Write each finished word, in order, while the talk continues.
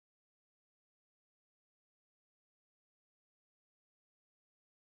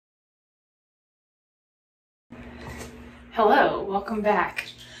Hello, welcome back.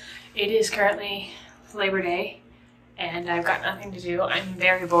 It is currently Labor Day and I've got nothing to do. I'm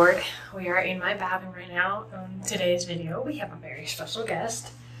very bored. We are in my bathroom right now. On today's video, we have a very special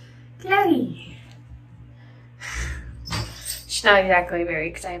guest, Daddy. She's not exactly very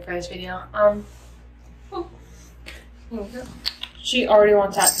excited for this video. She already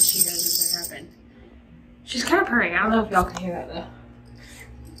wants out because she knows what's gonna happen. She's kind of purring. I don't know if y'all can hear that though.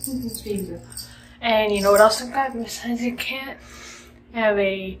 And you know what else I've got besides a cat? I have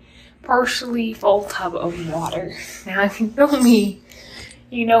a partially full tub of water. Now if you know me,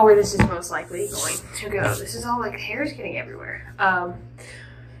 you know where this is most likely going to go. This is all like hair is getting everywhere. I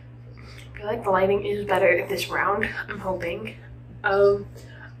feel like the lighting is better this round, I'm hoping. I'm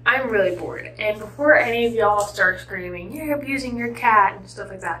really bored. And before any of y'all start screaming, you're abusing your cat and stuff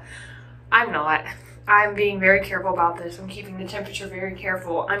like that, I'm not. I'm being very careful about this. I'm keeping the temperature very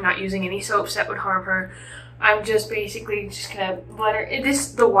careful. I'm not using any soaps that would harm her. I'm just basically just gonna let her,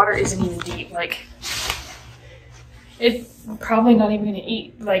 the water isn't even deep. Like, it's probably not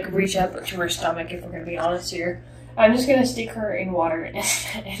even gonna reach up to her stomach if we're gonna be honest here. I'm just gonna stick her in water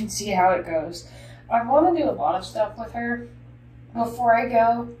and see how it goes. I wanna do a lot of stuff with her before I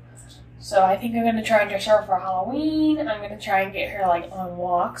go. So I think I'm gonna try and dress her for Halloween. I'm gonna try and get her like on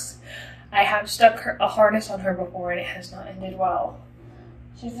walks. I have stuck a harness on her before and it has not ended well.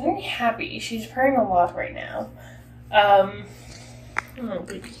 She's very happy. She's purring a lot right now. Oh,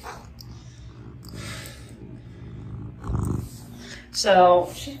 baby.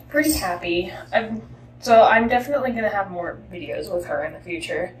 So she's pretty happy. I'm definitely going to have more videos with her in the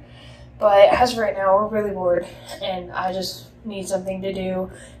future. But as of right now, we're really bored and I just need something to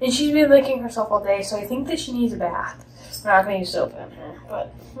do. And she's been licking herself all day, so I think that she needs a bath. We're not going to use soap on her,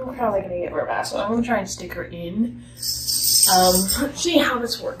 but we're probably going to give her a bath, so I'm going to try and stick her in. See how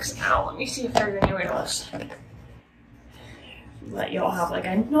this works out. Let me see if there's anywhere else. Let y'all have like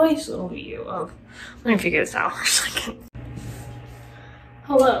a nice little view of. Let me figure this out for a second.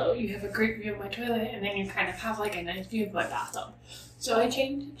 Hello, you have a great view of my toilet, and then you kind of have like a nice view of my bathtub. So I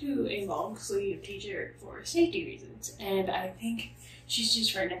changed to a long sleeve t-shirt for safety reasons, and I think she's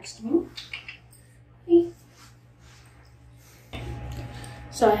just right next to me. Hey.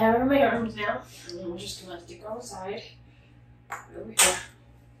 So I have her in my arms now, and then we're just gonna stick her on the side. Over here.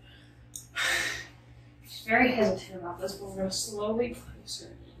 She's very hesitant about this, but we're gonna slowly place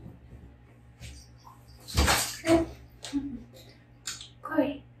her in.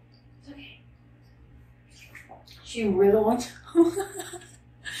 Chloe, it's okay. She really wants.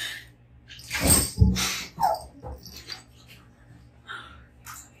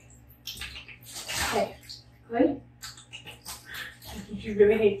 Okay, Chloe. She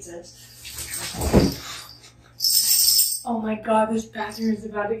really hates this. Oh my god, this bathroom is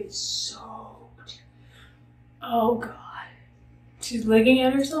about to get soaked. Oh god. She's looking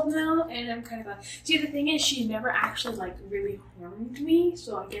at herself now, and I'm kind of glad. See, the thing is, she never actually, like, really harmed me,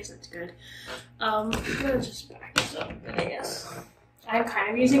 so I guess that's good. I'm gonna just back this up, I guess. I'm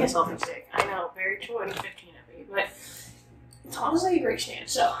kind of using a selfie stick. I know, very 2015 of me, but it's honestly a great stand.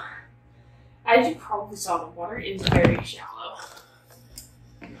 So, as you probably saw, the water is very shallow.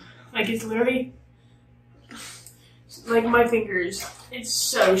 Like, it's literally, like, my fingers. It's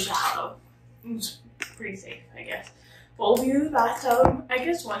so shallow. It's pretty safe, I guess. Full view of the bathtub. I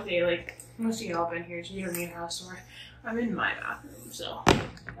guess one day, like, most of y'all been here, so you don't need a house tour. I'm in my bathroom, so.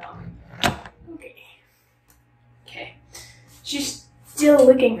 Okay. Okay. She's still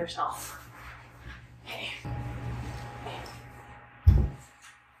licking herself. Okay.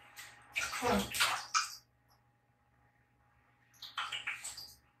 Come on.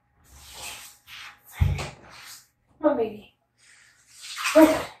 Come on, baby. You're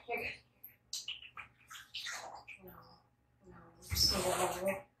good. You're good. No.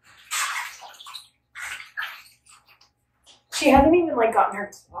 She hasn't even like gotten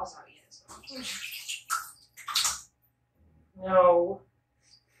her claws out yet. So. No.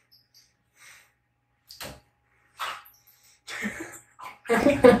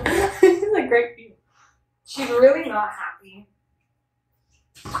 This is a great view. She's really not happy.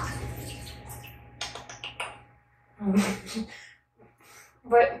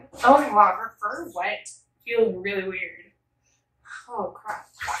 But oh my god, her fur wet feels really weird. Oh crap.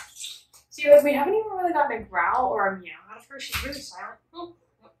 See, like, we haven't even really gotten a growl or a meow out of her. She's really silent. Oh.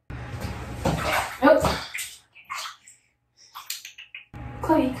 Nope.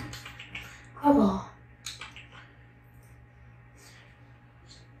 Chloe. Chloe.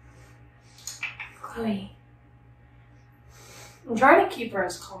 Chloe. I'm trying to keep her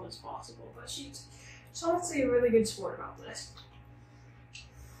as calm as possible, but she's honestly a really good sport about this.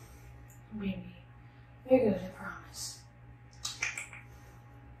 Baby, you're good, I promise.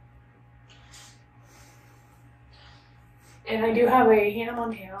 And I do have a Hannah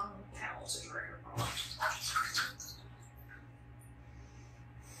Montana towel sitting right here.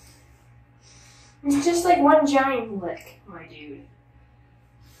 It's just like one giant lick, my dude.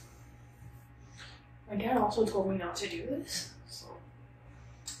 My dad also told me not to do this, so.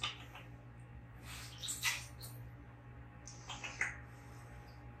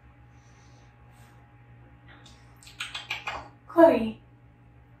 Chloe.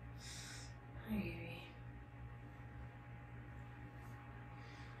 Hi, baby.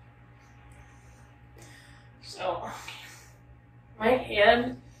 So, my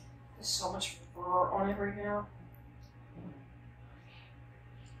hand has so much fur on it right now.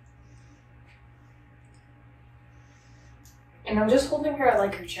 And I'm just holding her at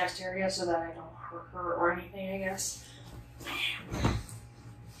like her chest area so that I don't hurt her or anything, I guess.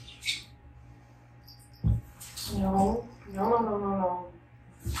 No, no, no, no, no, no.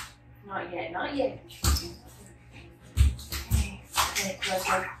 Not yet, not yet. Okay, okay, let's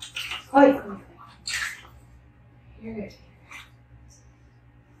go. Chloe, come. You're good.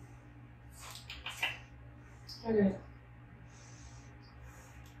 You're good.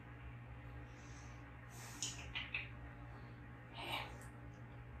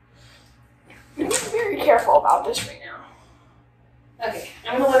 I'm very careful about this right now. Okay,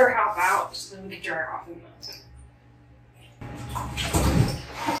 I'm gonna let her hop out so then we can dry her off in a minute.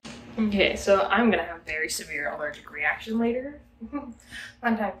 Okay, so I'm gonna have a very severe allergic reaction later.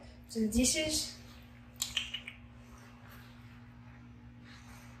 Fun time. So this is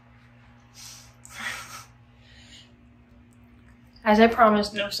as I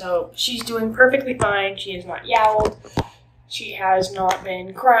promised, no soap. She's doing perfectly fine. She has not yowled. She has not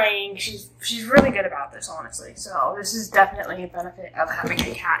been crying. She's really good about this, honestly. So this is definitely a benefit of having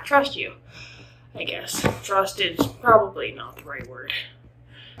a cat trust you, I guess. Trust is probably not the right word.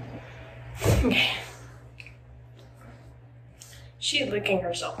 Okay. She's licking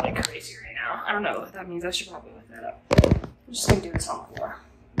herself like crazy right now. I don't know what that means. I should probably look that up. I'm just gonna do this on the floor.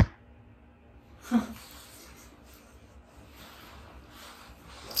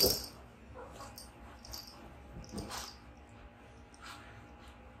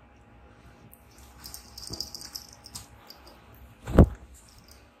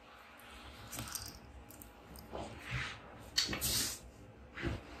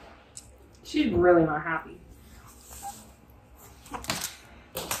 She's really not happy.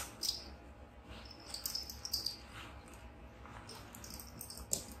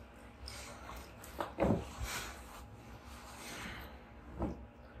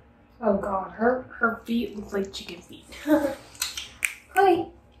 Oh god, her feet look like chicken feet. Hi.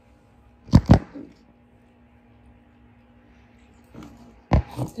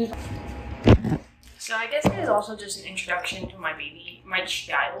 So I guess it is also just an introduction to my baby, my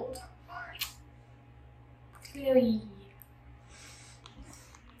child. Chloe.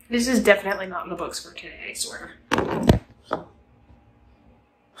 This is definitely not in the books for today, I swear.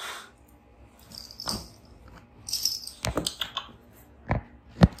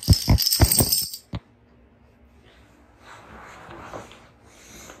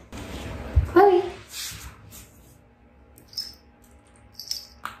 Chloe.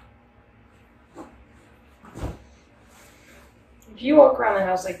 If you walk around the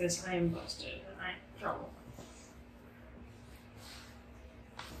house like this, I am busted and I'm in trouble.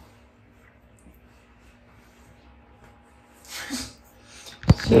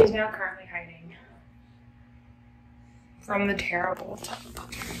 She is now currently hiding from the terrible tub.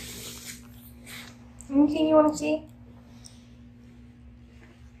 Anything you want to see?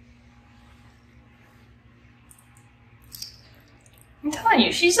 I'm telling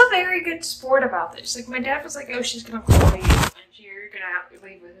you, she's a very good sport about this. Like, my dad was like, oh, she's gonna claw you, and you're gonna have to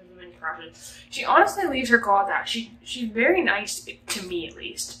leave with him in process. She honestly leaves her claws out. She's very nice, to me at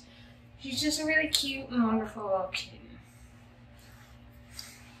least. She's just a really cute and wonderful little kitten.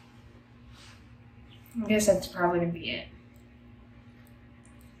 I guess that's probably gonna be it.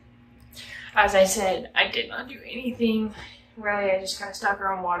 As I said, I did not do anything. Really, I just kind of stuck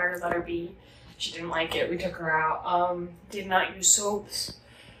her on water, let her be. She didn't like it. We took her out. Did not use soaps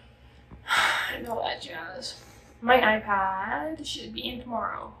and all that jazz. My iPad should be in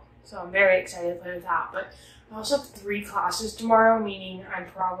tomorrow, so I'm very excited to play with that. But I also have 3 classes tomorrow, meaning I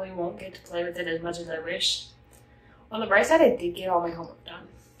probably won't get to play with it as much as I wish. On the bright side, I did get all my homework done.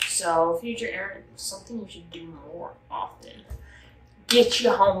 So, future Erin, something you should do more often. Get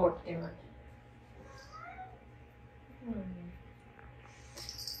your homework done.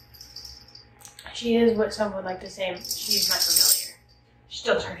 She is what some would like to say, she's my familiar. She's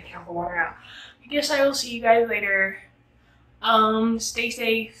still trying to get all the water out. I guess I will see you guys later. Stay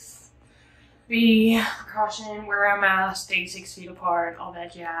safe. be precaution, wear a mask, stay 6 feet apart, all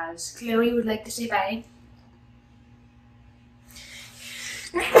that jazz. Chloe would like to say bye.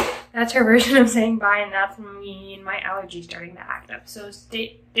 That's her version of saying bye, and that's me and my allergy starting to act up. So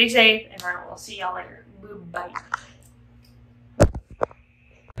stay safe, and I will see y'all later. Bye.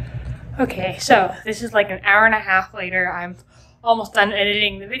 Okay, so this is like an hour and a half later. I'm almost done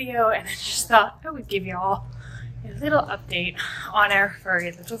editing the video, and I just thought I would give y'all a little update on our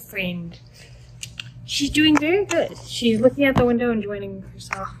furry little friend. She's doing very good. She's looking out the window, enjoying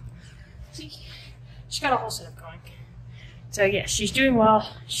herself. See, she's got a whole setup going. So yeah, she's doing well.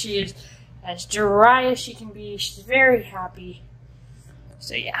 She is as dry as she can be. She's very happy.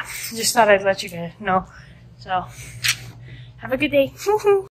 So yeah, just thought I'd let you guys know. So have a good day.